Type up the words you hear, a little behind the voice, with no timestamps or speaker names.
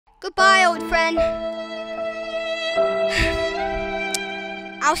Goodbye, old friend.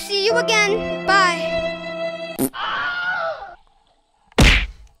 I'll see you again. Bye.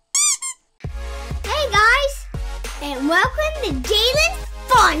 Hey guys, and welcome to Daylins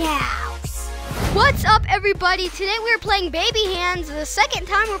Funhouse. What's up, everybody? Today we're playing Baby Hands, the second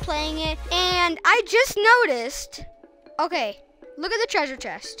time we're playing it, and I just noticed. Okay, look at the treasure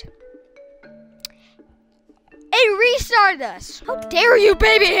chest. It restarted us. How dare you,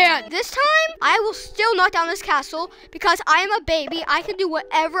 Baby Hand? This time, I will still knock down this castle because I am a baby. I can do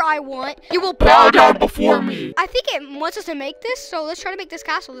whatever I want. You will bow down before me. I think it wants us to make this, so let's try to make this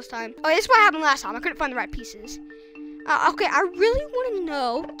castle this time. Oh, this is what happened last time. I couldn't find the right pieces. Okay, I really want to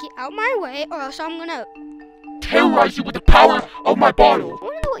know. Get out my way, or else I'm gonna terrorize you with the power of my bottle. I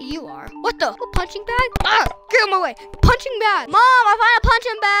want to know what you are. What the? A punching bag? Ah, get out of my way. Punching bag. Mom, I found a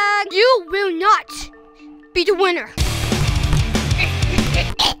punching bag. You will not be the winner.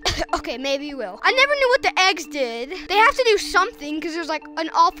 Okay, maybe you will. I never knew what the eggs did. They have to do something because there's like an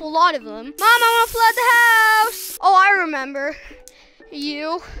awful lot of them. Mom, I want to flood the house. Oh, I remember.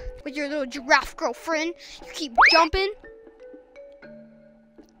 You with your little giraffe girlfriend. You keep jumping.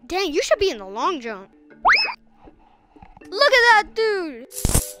 Dang, you should be in the long jump. Look at that dude.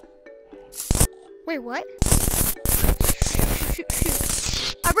 Wait, what?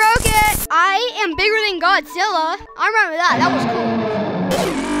 I broke it. I am bigger than Godzilla. I remember that. That was cool.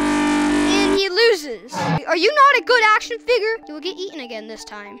 And he loses. Are you not a good action figure? You will get eaten again this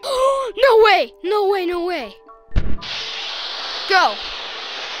time. No way. No way. No way. Go.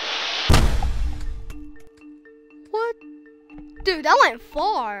 What? Dude, that went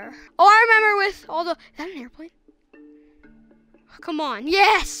far. Oh, I remember with all the... Is that an airplane? Oh, come on.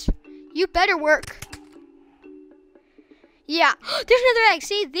 Yes. You better work. Yeah, there's another egg.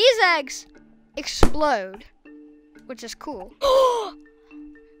 See, these eggs explode, which is cool.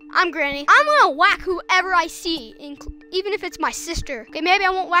 I'm Granny. I'm gonna whack whoever I see, even if it's my sister. Okay, maybe I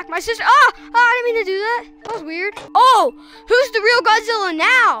won't whack my sister. I didn't mean to do that. That was weird. Oh, who's the real Godzilla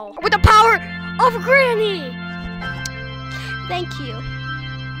now? With the power of Granny. Thank you.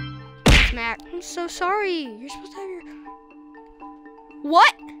 Smack. I'm so sorry. You're supposed to have your...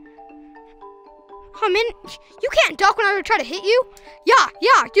 What? I mean, you can't duck when I try to hit you. Yeah,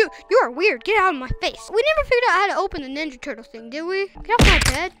 dude, you are weird. Get out of my face. We never figured out how to open the Ninja Turtle thing, did we? Get off my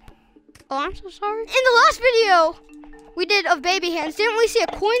bed. Oh, I'm so sorry. In the last video we did of Baby Hands, didn't we see a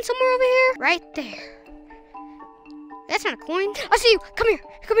coin somewhere over here? Right there. That's not a coin. I see you. Come here.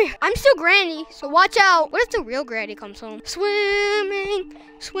 Come here. I'm still Granny, so watch out. What if the real Granny comes home? Swimming,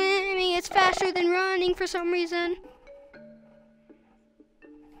 swimming. It's faster than running for some reason.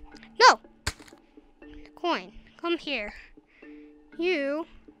 No. Coin, come here. You.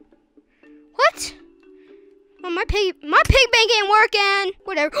 What? Oh, my pig bank ain't working.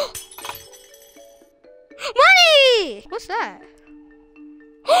 Whatever. Money! What's that?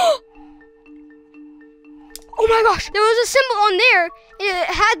 Oh my gosh, there was a symbol on there. It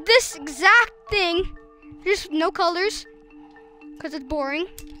had this exact thing. Just no colors. Because it's boring.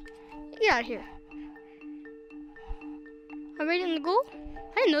 Get out of here. I made it in the goal?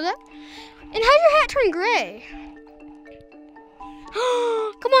 I didn't know that. And how's your hat turn gray?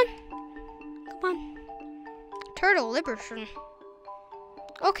 Come on. Come on. Turtle liberation.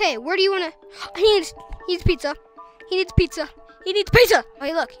 Okay, where do you want to... He needs pizza. He needs pizza. He needs pizza.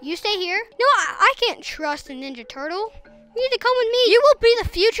 Wait, look. You stay here. No, I can't trust the Ninja Turtle. You need to come with me. You will be the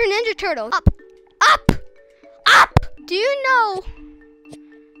future Ninja Turtle. Up. Up. Up. Do you know...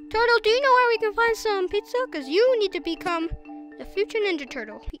 Turtle, do you know where we can find some pizza? Because you need to become... the future Ninja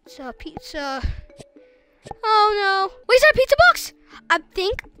Turtle. Pizza, pizza. Oh no. Wait, is that a pizza box? I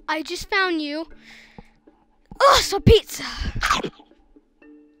think I just found you. Oh, some pizza.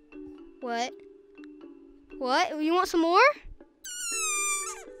 What? What? You want some more?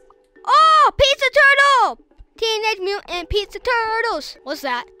 Oh, Pizza Turtle! Teenage Mutant Pizza Turtles. What's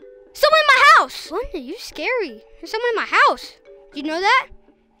that? Someone in my house. Linda, you're scary. There's someone in my house. Did you know that?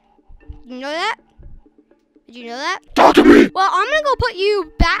 You know that? Did you know that? Talk to me! Well, I'm gonna go put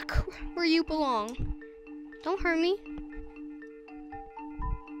you back where you belong. Don't hurt me.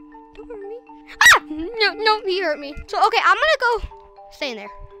 Don't hurt me. Ah! No, he hurt me. So, okay, I'm gonna go stay in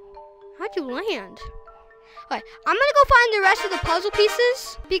there. How'd you land? Okay, I'm gonna go find the rest of the puzzle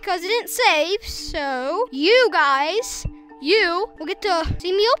pieces because it didn't save. So, you guys, you will get to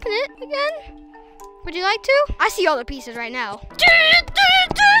see me open it again. Would you like to? I see all the pieces right now.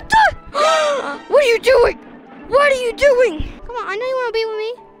 What are you doing? What are you doing? Come on, I know you want to be with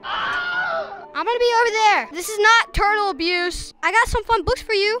me. I'm gonna be over there. This is not turtle abuse. I got some fun books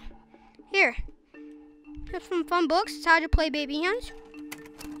for you. Here. Have some fun books. It's how to play Baby Hands.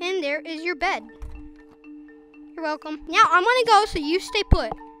 And And there is your bed. You're welcome. Now I'm gonna go, so you stay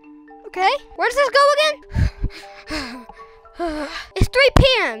put. Okay? Where does this go again? It's 3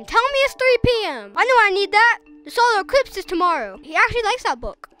 p.m. Tell me it's 3 p.m. I know I need that. The solar eclipse is tomorrow. He actually likes that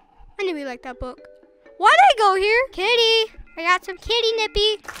book. I knew he liked that book. Why did I go here? Kitty. I got some kitty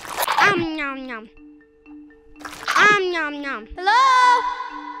nippy. Nom nom. Nom nom. Hello?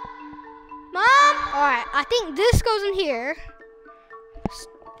 Mom? Alright, I think this goes in here.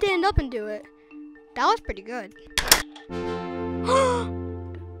 Stand up and do it. That was pretty good.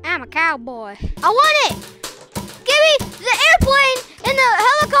 I'm a cowboy. I want it! Give me the airplane and the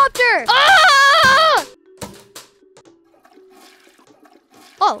helicopter! Ah!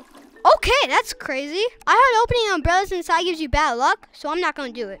 Oh, okay, that's crazy. I heard opening umbrellas inside gives you bad luck, so I'm not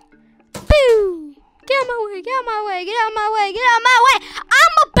gonna do it. Boo! Get out of my way, get out of my way, get out of my way, get out of my way!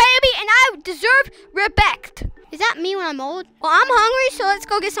 I'm a baby and I deserve respect. Is that me when I'm old? Well, I'm hungry, so let's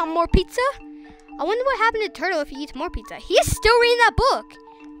go get some more pizza. I wonder what happened to Turtle if he eats more pizza. He's still reading that book.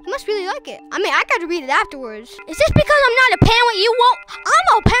 He must really like it. I mean, I gotta read it afterwards. Is this because I'm not a parent? You won't?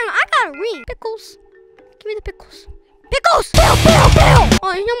 I'm a parent. I gotta read. Pickles. Give me the pickles. Pickles! Bill, Bill, Bill!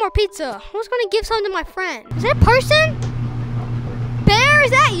 Oh, there's no more pizza. I was gonna give some to my friend. Is that a person? Bear,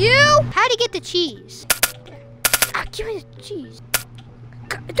 is that you? How'd he get the cheese? Ah, give me the cheese.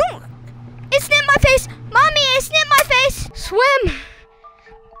 Don't. It snipped my face. Mommy, it snipped my face. Swim.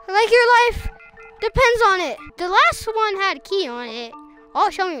 Like your life depends on it. The last one had a key on it. All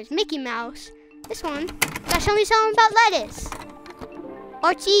it showed me was Mickey Mouse. This one gotta show me something about lettuce.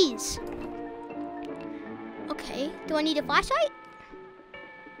 Or cheese. Okay, do I need a flashlight?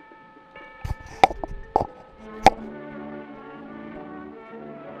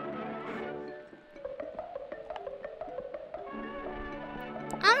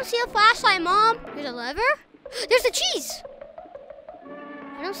 I don't see a flashlight, Mom. There's a lever? There's the cheese!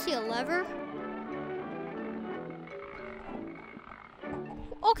 I don't see a lever.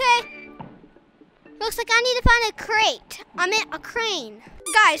 Okay. Looks like I need to find a crate. I meant a crane.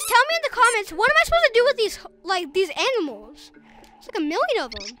 Guys, tell me in the comments, what am I supposed to do with these animals? There's like a million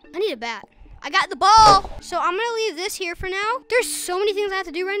of them. I need a bat. I got the ball. So I'm gonna leave this here for now. There's so many things I have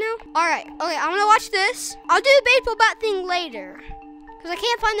to do right now. All right, okay, I'm gonna watch this. I'll do the baseball bat thing later, because I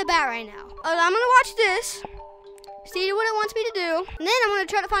can't find the bat right now. I'm gonna watch this, see what it wants me to do, and then I'm gonna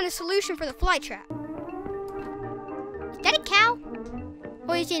try to find a solution for the fly trap. Is that a cow?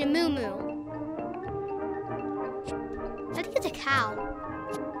 Or is it a moo-moo? I think it's a cow.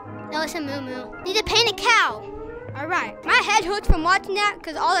 No, it's a moo-moo. Need to paint a cow. All right. My head hurts from watching that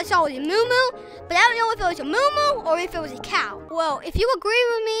because all I saw was a moo-moo, but I don't know if it was a moo-moo or if it was a cow. Well, if you agree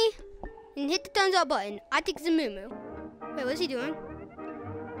with me, then hit the thumbs up button. I think it's a moo-moo. Wait, what is he doing?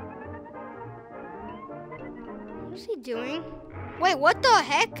 What's he doing? Wait, what the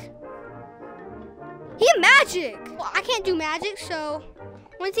heck? He magic! Well, I can't do magic, so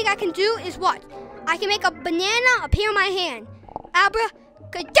one thing I can do is what? I can make a banana appear in my hand.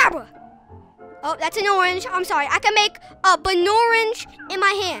 Abracadabra! Oh, that's an orange. I'm sorry. I can make a banorange in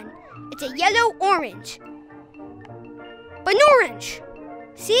my hand. It's a yellow orange. Banorange!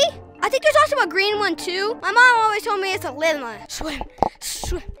 See? I think there's also a green one too. My mom always told me it's a lemon. Swim,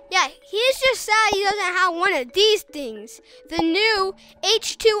 swim. Yeah, he's just sad he doesn't have one of these things. The new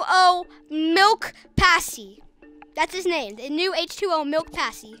H2O Milk Passy. That's his name, the new H2O Milk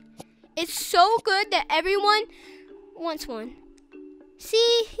Passy. It's so good that everyone wants one.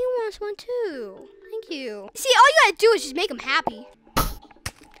 See, he wants one too. Thank you. See, all you gotta do is just make him happy.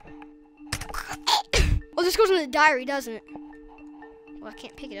 Oh, this goes in the diary, doesn't it? Well, I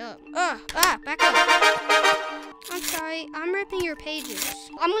can't pick it up. Back up. I'm sorry, I'm ripping your pages.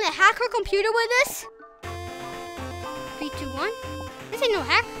 I'm gonna hack her computer with this. 3, 2, 1. This ain't no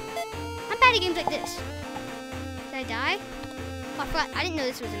hack. I'm bad at games like this. Did I die? Oh, I forgot. I didn't know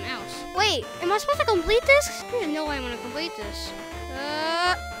this was a mouse. Wait, am I supposed to complete this? There's no way I'm gonna complete this.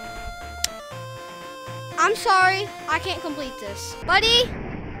 I'm sorry, I can't complete this. Buddy,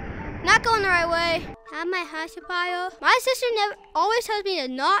 not going the right way. Have my hash pile. My sister always tells me to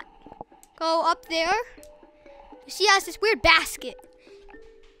not go up there. She has this weird basket.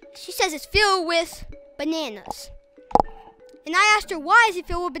 She says it's filled with bananas. And I asked her, why is it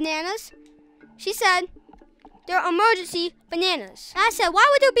filled with bananas? She said, they're emergency bananas. And I said, why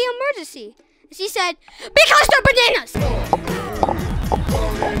would there be emergency? And she said, because they're bananas!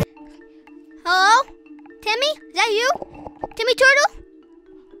 Hello? Timmy? Is that you? Timmy Turtle?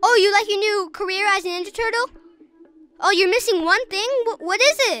 Oh, you like your new career as a Ninja Turtle? Oh, you're missing one thing? What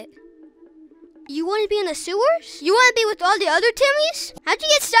is it? You want to be in the sewers? You want to be with all the other Timmys? How'd you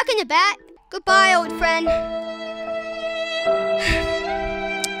get stuck in the bat? Goodbye, old friend.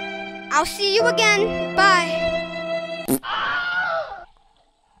 I'll see you again. Bye.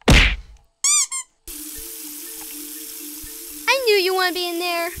 I knew you want to be in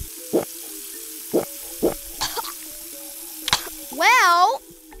there. Well,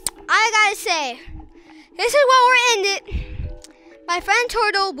 I gotta say, this is where we're ending. My friend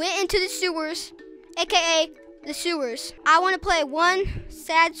Turtle went into the sewers, aka the sewers. I want to play one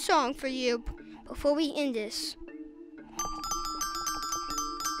sad song for you before we end this.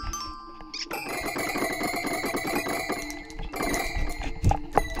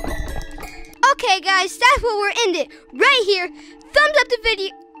 Okay, guys, that's where we're ending. Right here. Thumbs up the video.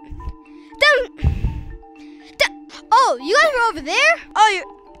 Oh, you guys were over there?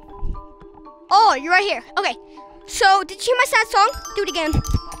 Oh, you're right here. Okay. So, did you hear my sad song? Do it again.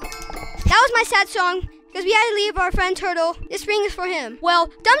 That was my sad song because we had to leave our friend Turtle. This ring is for him. Well,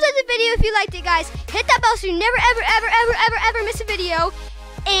 thumbs up the video if you liked it, guys. Hit that bell so you never, ever miss a video.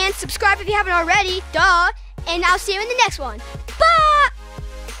 And subscribe if you haven't already. Duh. And I'll see you in the next one. Bye.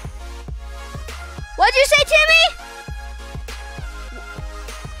 What'd you say, Timmy?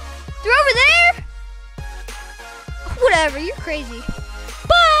 They're over there? Whatever, you're crazy.